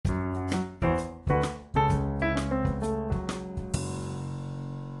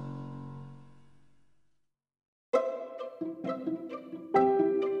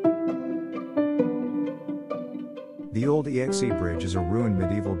The old Exe Bridge is a ruined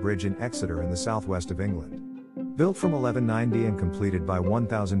medieval bridge in Exeter in the southwest of England. Built from 1190 and completed by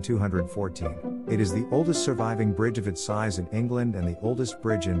 1214, it is the oldest surviving bridge of its size in England and the oldest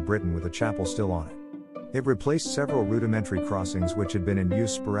bridge in Britain with a chapel still on it. It replaced several rudimentary crossings which had been in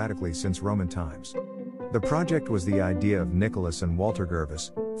use sporadically since Roman times. The project was the idea of Nicholas and Walter Gervais,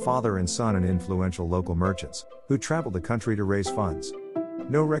 father and son and influential local merchants, who traveled the country to raise funds.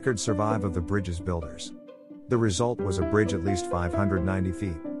 No records survive of the bridge's builders. The result was a bridge at least 590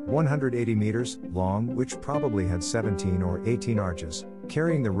 feet, 180 meters, long, which probably had 17 or 18 arches,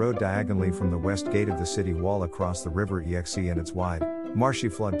 carrying the road diagonally from the west gate of the city wall across the river Exe and its wide, marshy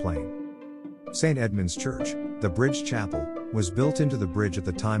floodplain. St. Edmund's Church, the bridge chapel, was built into the bridge at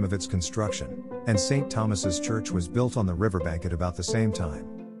the time of its construction, and St. Thomas's Church was built on the riverbank at about the same time.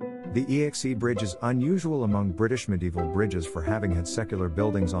 The Exe Bridge is unusual among British medieval bridges for having had secular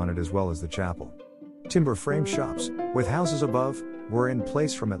buildings on it as well as the chapel. Timber frame shops, with houses above, were in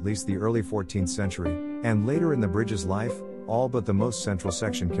place from at least the early 14th century, and later in the bridge's life, all but the most central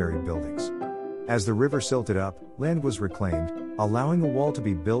section carried buildings. As the river silted up, land was reclaimed, allowing a wall to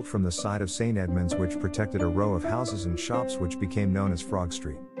be built from the side of St. Edmund's which protected a row of houses and shops which became known as Frog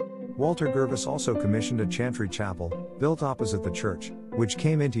Street. Walter Gervais also commissioned a chantry chapel, built opposite the church, which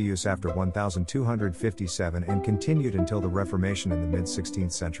came into use after 1257 and continued until the Reformation in the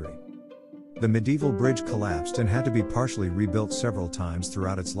mid-16th century. The medieval bridge collapsed and had to be partially rebuilt several times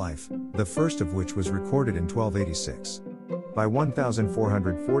throughout its life, the first of which was recorded in 1286. By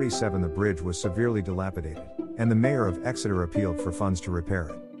 1447 the bridge was severely dilapidated, and the mayor of Exeter appealed for funds to repair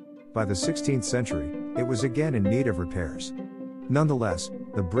it. By the 16th century, it was again in need of repairs. Nonetheless,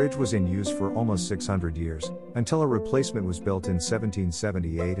 the bridge was in use for almost 600 years, until a replacement was built in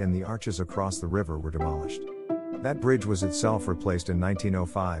 1778 and the arches across the river were demolished. That bridge was itself replaced in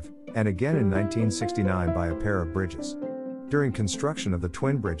 1905, and again in 1969 by a pair of bridges. During construction of the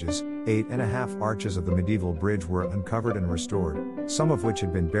twin bridges, 8.5 arches of the medieval bridge were uncovered and restored, some of which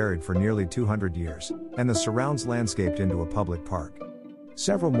had been buried for nearly 200 years, and the surrounds landscaped into a public park.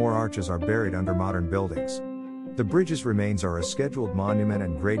 Several more arches are buried under modern buildings. The bridge's remains are a scheduled monument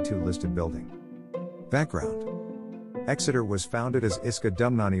and Grade II listed building. Background: Exeter was founded as Isca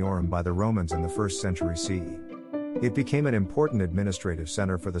Dumnoniorum by the Romans in the 1st century CE. It became an important administrative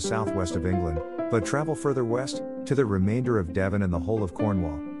centre for the southwest of England, but travel further west, to the remainder of Devon and the whole of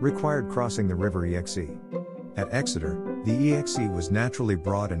Cornwall, required crossing the river Exe. At Exeter, the Exe was naturally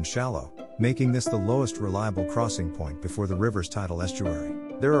broad and shallow, making this the lowest reliable crossing point before the river's tidal estuary.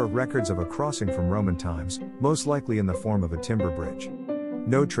 There are records of a crossing from Roman times, most likely in the form of a timber bridge.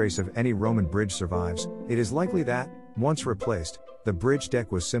 No trace of any Roman bridge survives. It is likely that, once replaced, the bridge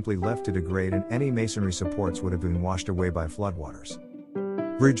deck was simply left to degrade and any masonry supports would have been washed away by floodwaters.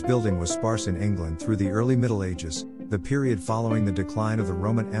 Bridge building was sparse in England through the early Middle Ages, the period following the decline of the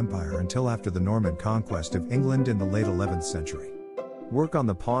Roman Empire until after the Norman conquest of England in the late 11th century. Work on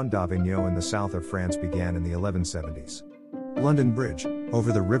the Pont d'Avignon in the south of France began in the 1170s. London Bridge,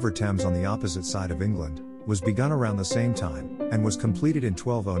 over the River Thames on the opposite side of England, was begun around the same time, and was completed in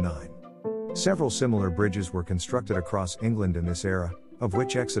 1209. Several similar bridges were constructed across England in this era, of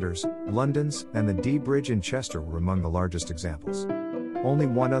which Exeter's, London's, and the Dee Bridge in Chester were among the largest examples. Only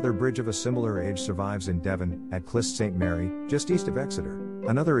one other bridge of a similar age survives in Devon, at Clyst St Mary, just east of Exeter.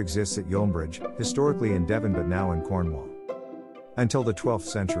 Another exists at Yolnbridge, historically in Devon but now in Cornwall. Until the 12th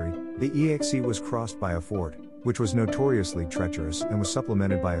century, the Exe was crossed by a ford, which was notoriously treacherous and was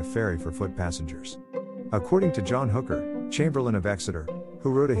supplemented by a ferry for foot passengers. According to John Hooker, Chamberlain of Exeter, who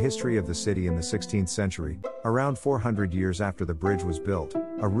wrote a history of the city in the 16th century, around 400 years after the bridge was built,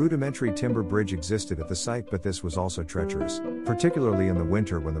 a rudimentary timber bridge existed at the site, but this was also treacherous, particularly in the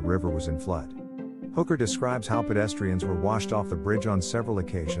winter when the river was in flood. Hooker describes how pedestrians were washed off the bridge on several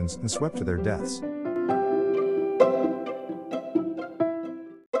occasions and swept to their deaths.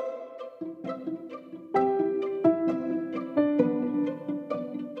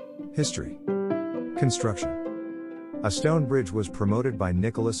 History. Construction. A stone bridge was promoted by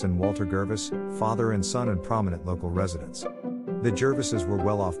Nicholas and Walter Gervais, father and son and prominent local residents. The Gervaises were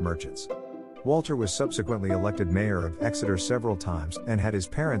well-off merchants. Walter was subsequently elected mayor of Exeter several times and had his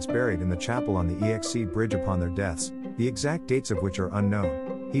parents buried in the chapel on the Exe Bridge upon their deaths, the exact dates of which are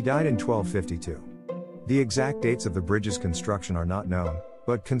unknown. He died in 1252. The exact dates of the bridge's construction are not known,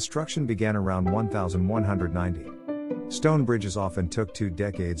 but construction began around 1190. Stone bridges often took 2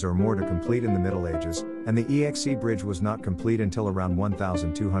 decades or more to complete in the Middle Ages, and the Exe Bridge was not complete until around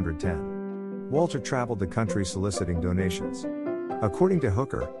 1210. Walter traveled the country soliciting donations. According to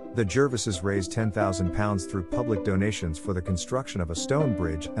Hooker, the Jervises raised £10,000 through public donations for the construction of a stone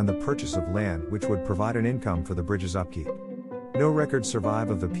bridge and the purchase of land which would provide an income for the bridge's upkeep. No records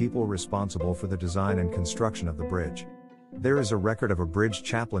survive of the people responsible for the design and construction of the bridge. There is a record of a bridge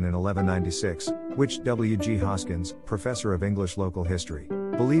chaplain in 1196, which W. G. Hoskins, professor of English local history,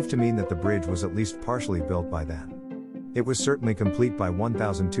 believed to mean that the bridge was at least partially built by then. It was certainly complete by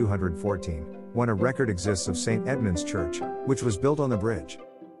 1214, when a record exists of St. Edmund's Church, which was built on the bridge.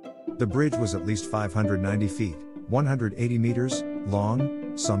 The bridge was at least 590 feet, 180 meters,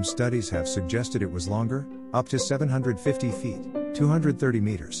 long. Some studies have suggested it was longer, up to 750 feet, 230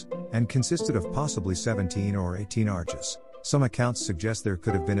 meters, and consisted of possibly 17 or 18 arches. Some accounts suggest there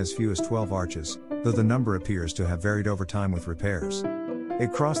could have been as few as 12 arches, though the number appears to have varied over time with repairs.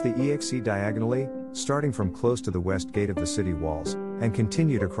 It crossed the Exe diagonally, starting from close to the west gate of the city walls, and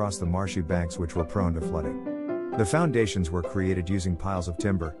continued across the marshy banks which were prone to flooding. The foundations were created using piles of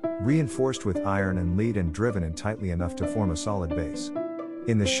timber, reinforced with iron and lead and driven in tightly enough to form a solid base.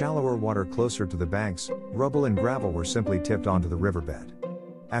 In the shallower water closer to the banks, rubble and gravel were simply tipped onto the riverbed.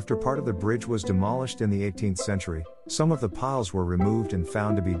 After part of the bridge was demolished in the 18th century, some of the piles were removed and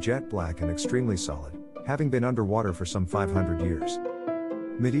found to be jet black and extremely solid, having been underwater for some 500 years.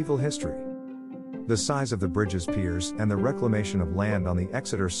 Medieval history. The size of the bridge's piers and the reclamation of land on the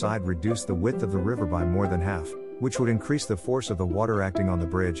Exeter side reduced the width of the river by more than half, which would increase the force of the water acting on the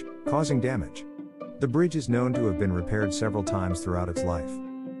bridge, causing damage. The bridge is known to have been repaired several times throughout its life.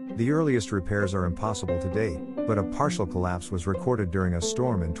 The earliest repairs are impossible to date, but a partial collapse was recorded during a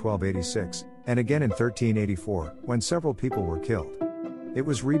storm in 1286, and again in 1384, when several people were killed. It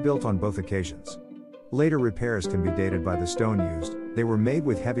was rebuilt on both occasions. Later repairs can be dated by the stone used. They were made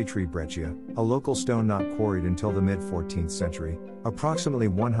with heavy tree breccia, a local stone not quarried until the mid-14th century, approximately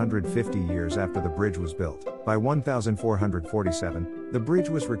 150 years after the bridge was built. By 1447, the bridge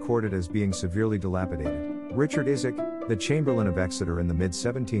was recorded as being severely dilapidated. Richard Isaac, the Chamberlain of Exeter in the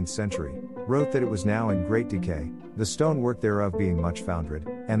mid-17th century, wrote that it was now in great decay, the stonework thereof being much foundered,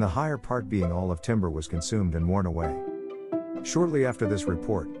 and the higher part being all of timber was consumed and worn away. Shortly after this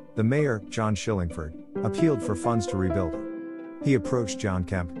report, the mayor, John Shillingford, appealed for funds to rebuild it. He approached John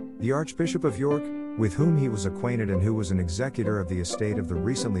Kemp, the Archbishop of York, with whom he was acquainted and who was an executor of the estate of the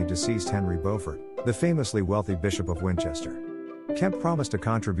recently deceased Henry Beaufort, the famously wealthy Bishop of Winchester. Kemp promised a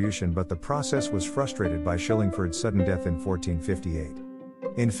contribution, but the process was frustrated by Shillingford's sudden death in 1458.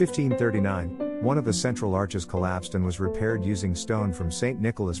 In 1539, one of the central arches collapsed and was repaired using stone from St.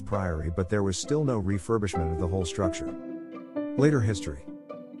 Nicholas Priory, but there was still no refurbishment of the whole structure. Later history.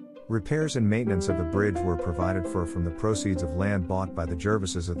 Repairs and maintenance of the bridge were provided for from the proceeds of land bought by the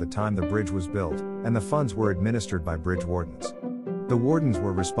Jervises at the time the bridge was built, and the funds were administered by bridge wardens. The wardens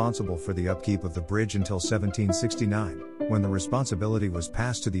were responsible for the upkeep of the bridge until 1769, when the responsibility was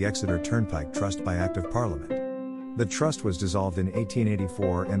passed to the Exeter Turnpike Trust by Act of Parliament. The trust was dissolved in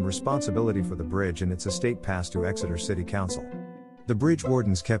 1884 and responsibility for the bridge and its estate passed to Exeter City Council. The bridge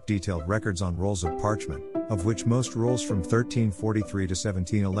wardens kept detailed records on rolls of parchment, of which most rolls from 1343 to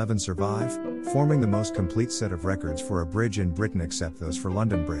 1711 survive, forming the most complete set of records for a bridge in Britain except those for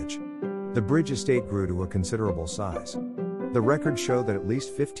London Bridge. The bridge estate grew to a considerable size. The records show that at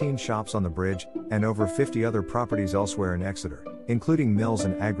least 15 shops on the bridge, and over 50 other properties elsewhere in Exeter, including mills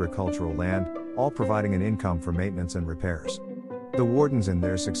and agricultural land, all providing an income for maintenance and repairs. The wardens and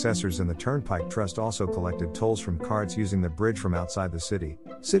their successors in the Turnpike Trust also collected tolls from carts using the bridge from outside the city.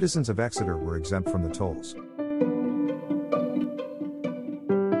 Citizens of Exeter were exempt from the tolls.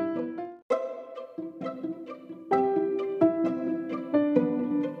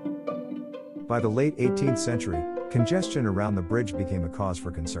 By the late 18th century, congestion around the bridge became a cause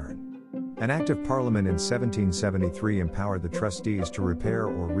for concern. An Act of Parliament in 1773 empowered the trustees to repair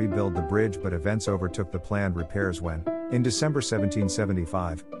or rebuild the bridge, but events overtook the planned repairs when, in December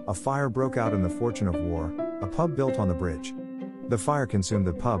 1775, a fire broke out in the Fortune of War, a pub built on the bridge. The fire consumed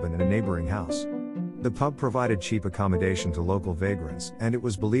the pub and a neighboring house. The pub provided cheap accommodation to local vagrants, and it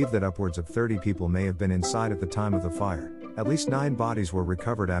was believed that upwards of 30 people may have been inside at the time of the fire. At least 9 bodies were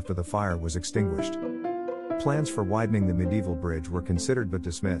recovered after the fire was extinguished. Plans for widening the medieval bridge were considered but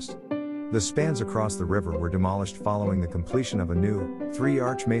dismissed. The spans across the river were demolished following the completion of a new,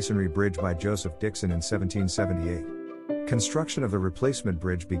 3-arch masonry bridge by Joseph Dixon in 1778. Construction of the replacement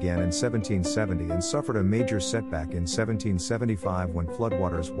bridge began in 1770 and suffered a major setback in 1775 when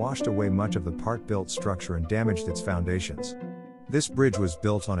floodwaters washed away much of the part-built structure and damaged its foundations. This bridge was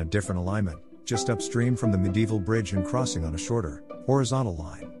built on a different alignment, just upstream from the medieval bridge and crossing on a shorter, horizontal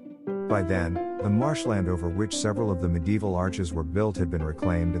line. By then, The marshland over which several of the medieval arches were built had been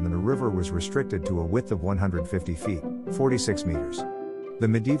reclaimed, and the river was restricted to a width of 150 feet, 46 meters. The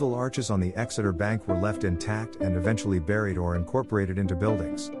medieval arches on the Exeter bank were left intact and eventually buried or incorporated into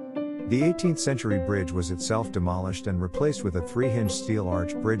buildings. The 18th century bridge was itself demolished and replaced with a 3-hinged steel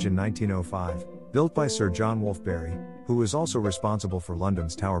arch bridge in 1905, built by Sir John Wolfe Barry, who was also responsible for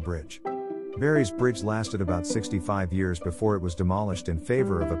London's Tower Bridge. Barry's bridge lasted about 65 years before it was demolished in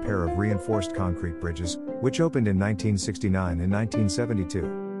favor of a pair of reinforced concrete bridges, which opened in 1969 and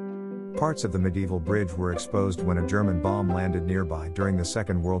 1972. Parts of the medieval bridge were exposed when a German bomb landed nearby during the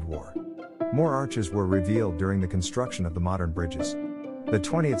Second World War. More arches were revealed during the construction of the modern bridges. The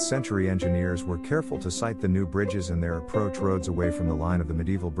 20th century engineers were careful to site the new bridges and their approach roads away from the line of the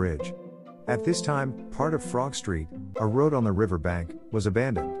medieval bridge. At this time, part of Frog Street, a road on the river bank, was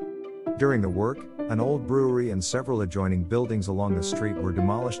abandoned. During the work, an old brewery and several adjoining buildings along the street were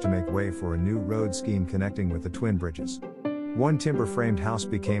demolished to make way for a new road scheme connecting with the twin bridges. One timber-framed house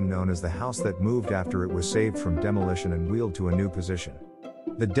became known as the house that moved after it was saved from demolition and wheeled to a new position.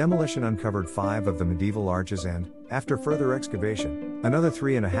 The demolition uncovered 5 of the medieval arches and, after further excavation, another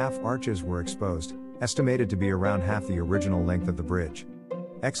 3.5 arches were exposed, estimated to be around half the original length of the bridge.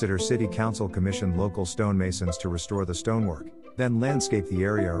 Exeter City Council commissioned local stonemasons to restore the stonework, then landscape the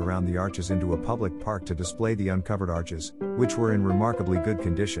area around the arches into a public park to display the uncovered arches, which were in remarkably good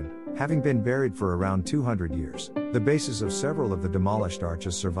condition, having been buried for around 200 years. The bases of several of the demolished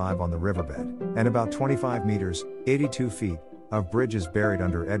arches survive on the riverbed, and about 25 meters, 82 feet, of bridge is buried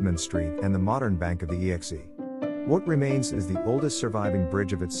under Edmund Street and the modern bank of the Exe. What remains is the oldest surviving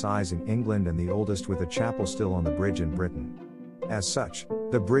bridge of its size in England and the oldest with a chapel still on the bridge in Britain. As such,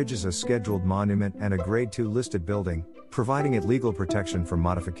 the bridge is a scheduled monument and a Grade II listed building, providing it legal protection from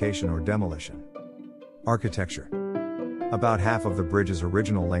modification or demolition. Architecture. About half of the bridge's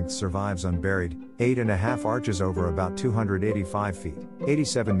original length survives unburied, 8.5 arches over about 285 feet,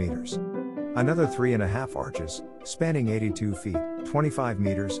 87 meters. Another 3.5 arches, spanning 82 feet, 25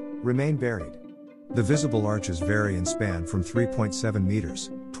 meters, remain buried. The visible arches vary in span from 3.7 meters,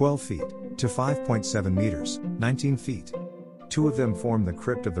 12 feet, to 5.7 meters, 19 feet. 2 of them form the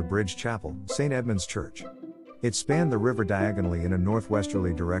crypt of the bridge chapel, St. Edmund's Church. It spanned the river diagonally in a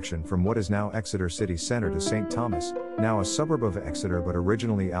northwesterly direction from what is now Exeter city centre to St. Thomas, now a suburb of Exeter but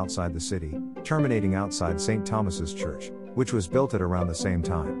originally outside the city, terminating outside St. Thomas's Church, which was built at around the same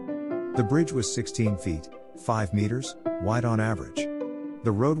time. The bridge was 16 feet, 5 meters, wide on average.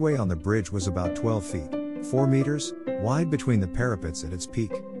 The roadway on the bridge was about 12 feet, 4 meters, wide between the parapets at its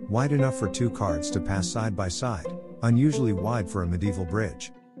peak, wide enough for 2 carts to pass side by side, unusually wide for a medieval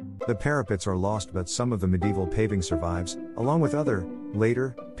bridge. The parapets are lost, but some of the medieval paving survives, along with other,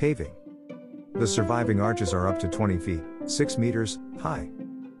 later, paving. The surviving arches are up to 20 feet, 6 meters, high.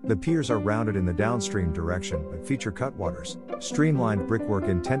 The piers are rounded in the downstream direction but feature cutwaters, streamlined brickwork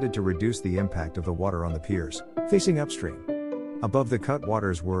intended to reduce the impact of the water on the piers, facing upstream. Above the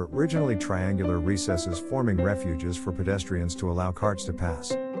cutwaters were originally triangular recesses forming refuges for pedestrians to allow carts to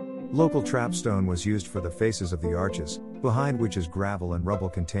pass. Local trapstone was used for the faces of the arches, behind which is gravel and rubble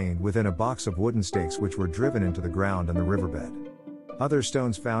contained within a box of wooden stakes which were driven into the ground and the riverbed. Other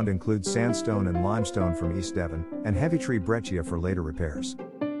stones found include sandstone and limestone from East Devon, and heavy tree breccia for later repairs.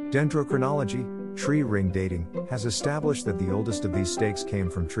 Dendrochronology, tree ring dating, has established that the oldest of these stakes came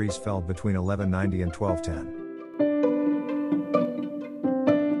from trees felled between 1190 and 1210.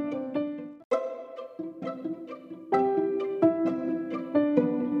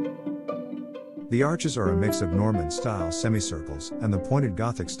 The arches are a mix of Norman-style semicircles and the pointed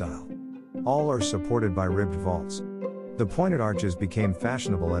Gothic style. All are supported by ribbed vaults. The pointed arches became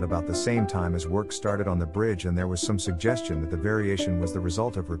fashionable at about the same time as work started on the bridge, and there was some suggestion that the variation was the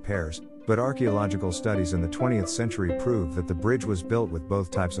result of repairs, but archaeological studies in the 20th century proved that the bridge was built with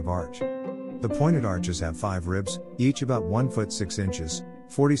both types of arch. The pointed arches have 5 ribs, each about 1 foot 6 inches,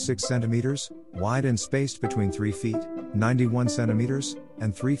 46 centimeters, wide and spaced between 3 feet, 91 centimeters,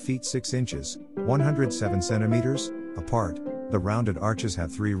 and 3 feet 6 inches, 107 centimeters, apart. The rounded arches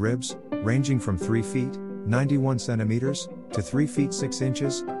have 3 ribs, ranging from 3 feet, 91 centimeters, to 3 feet 6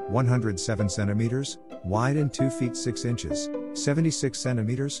 inches, 107 centimeters, wide, and 2 feet 6 inches, 76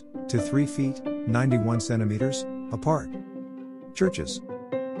 centimeters, to 3 feet, 91 centimeters, apart. Churches.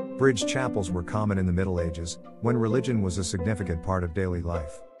 Bridge chapels were common in the Middle Ages, when religion was a significant part of daily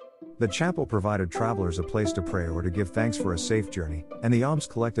life. The chapel provided travelers a place to pray or to give thanks for a safe journey, and the alms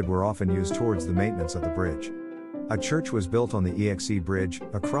collected were often used towards the maintenance of the bridge. A church was built on the Exe Bridge,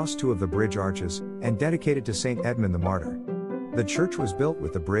 across 2 of the bridge arches, and dedicated to St. Edmund the Martyr. The church was built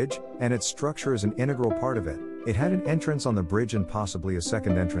with the bridge, and its structure is an integral part of it. It had an entrance on the bridge and possibly a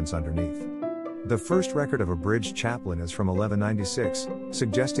second entrance underneath. The first record of a bridge chaplain is from 1196,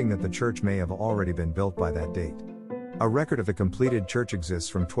 suggesting that the church may have already been built by that date. A record of the completed church exists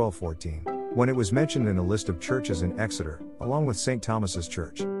from 1214, when it was mentioned in a list of churches in Exeter, along with St. Thomas's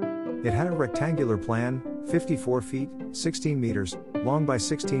Church. It had a rectangular plan, 54 feet, 16 meters, long by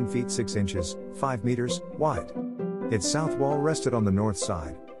 16 feet 6 inches, 5 meters, wide. Its south wall rested on the north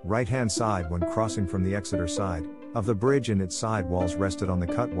side, right-hand side when crossing from the Exeter side, of the bridge, and its side walls rested on the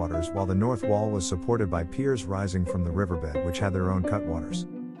cutwaters, while the north wall was supported by piers rising from the riverbed which had their own cutwaters.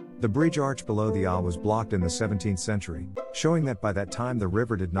 The bridge arch below the aisle was blocked in the 17th century, showing that by that time the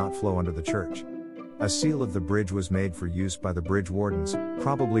river did not flow under the church. A seal of the bridge was made for use by the bridge wardens,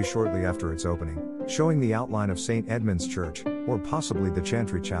 probably shortly after its opening, showing the outline of St. Edmund's Church, or possibly the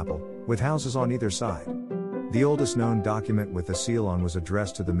Chantry Chapel, with houses on either side. The oldest known document with the seal on was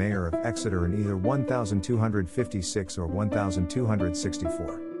addressed to the mayor of Exeter in either 1256 or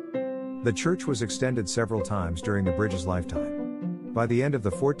 1264. The church was extended several times during the bridge's lifetime. By the end of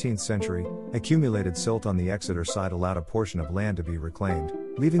the 14th century, accumulated silt on the Exeter side allowed a portion of land to be reclaimed,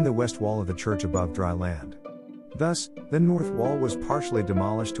 leaving the west wall of the church above dry land. Thus, the north wall was partially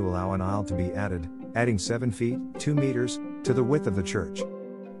demolished to allow an aisle to be added, adding 7 feet, 2 meters, to the width of the church.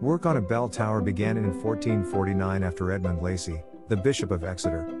 Work on a bell tower began in 1449 after Edmund Lacy, the Bishop of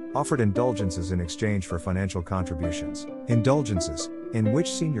Exeter, offered indulgences in exchange for financial contributions. Indulgences, in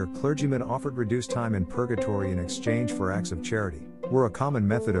which senior clergymen offered reduced time in purgatory in exchange for acts of charity, were a common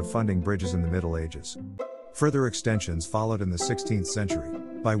method of funding bridges in the Middle Ages. Further extensions followed in the 16th century,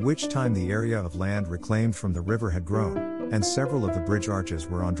 by which time the area of land reclaimed from the river had grown, and several of the bridge arches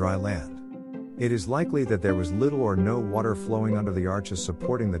were on dry land. It is likely that there was little or no water flowing under the arches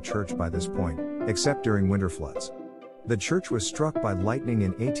supporting the church by this point, except during winter floods. The church was struck by lightning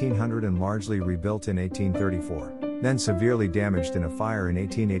in 1800 and largely rebuilt in 1834, then severely damaged in a fire in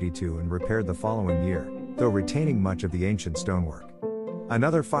 1882 and repaired the following year, though retaining much of the ancient stonework.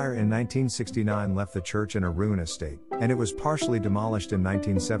 Another fire in 1969 left the church in a ruinous state, and it was partially demolished in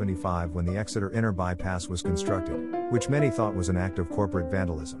 1975 when the Exeter Inner Bypass was constructed, which many thought was an act of corporate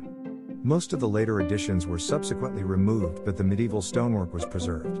vandalism. Most of the later additions were subsequently removed, but the medieval stonework was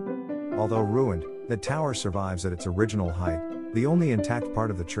preserved. Although ruined, the tower survives at its original height, the only intact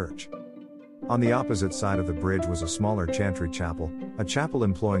part of the church. On the opposite side of the bridge was a smaller chantry chapel, a chapel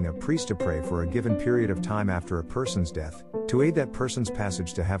employing a priest to pray for a given period of time after a person's death, to aid that person's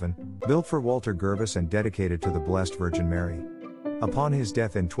passage to heaven, built for Walter Gervas and dedicated to the Blessed Virgin Mary. Upon his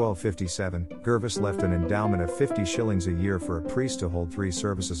death in 1257, Gervas left an endowment of 50 shillings a year for a priest to hold 3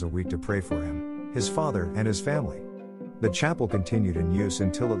 services a week to pray for him, his father, and his family. The chapel continued in use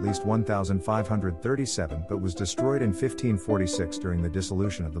until at least 1537 but was destroyed in 1546 during the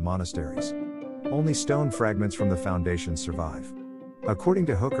dissolution of the monasteries. Only stone fragments from the foundations survive. According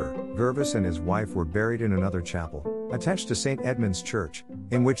to Hooker, Gervas and his wife were buried in another chapel, attached to St. Edmund's Church,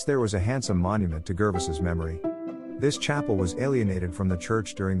 in which there was a handsome monument to Gervas's memory. This chapel was alienated from the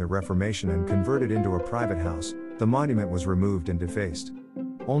church during the Reformation and converted into a private house. The monument was removed and defaced.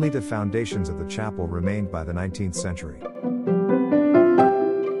 Only the foundations of the chapel remained by the 19th century.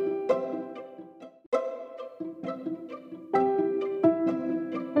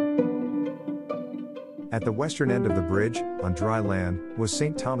 At the western end of the bridge, on dry land, was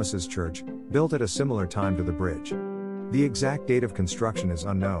St. Thomas's Church, built at a similar time to the bridge. The exact date of construction is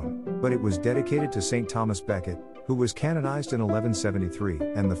unknown, but it was dedicated to St. Thomas Becket, who was canonized in 1173,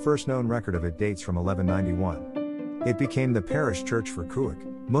 and the first known record of it dates from 1191. It became the parish church for Cuick.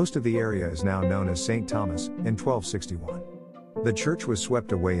 Most of the area is now known as St. Thomas, in 1261. The church was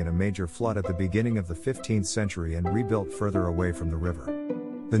swept away in a major flood at the beginning of the 15th century and rebuilt further away from the river.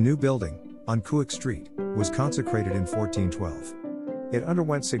 The new building, on Cuick Street, was consecrated in 1412. It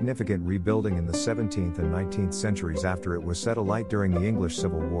underwent significant rebuilding in the 17th and 19th centuries after it was set alight during the English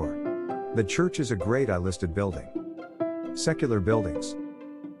Civil War. The church is a Grade I listed building. Secular buildings.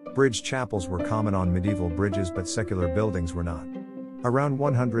 Bridge chapels were common on medieval bridges, but secular buildings were not. Around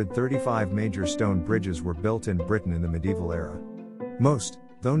 135 major stone bridges were built in Britain in the medieval era. Most,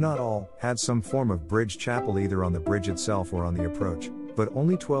 though not all, had some form of bridge chapel either on the bridge itself or on the approach, but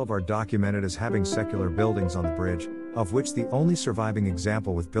only 12 are documented as having secular buildings on the bridge, of which the only surviving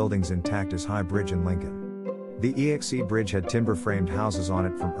example with buildings intact is High Bridge in Lincoln. The Exe Bridge had timber-framed houses on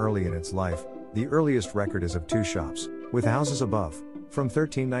it from early in its life. The earliest record is of 2 shops, with houses above, from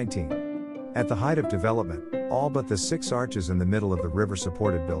 1319. At the height of development, all but the 6 arches in the middle of the river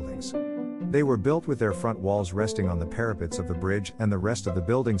supported buildings. They were built with their front walls resting on the parapets of the bridge and the rest of the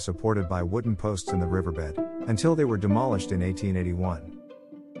building supported by wooden posts in the riverbed, until they were demolished in 1881.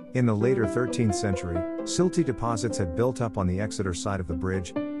 In the later 13th century, silty deposits had built up on the Exeter side of the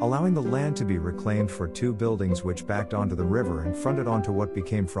bridge, allowing the land to be reclaimed for two buildings which backed onto the river and fronted onto what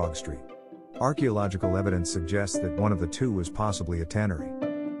became Frog Street. Archaeological evidence suggests that one of the two was possibly a tannery.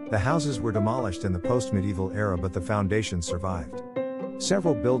 The houses were demolished in the post-medieval era, but the foundations survived.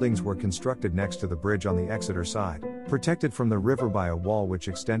 Several buildings were constructed next to the bridge on the Exeter side, protected from the river by a wall which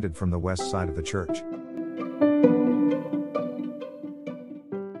extended from the west side of the church.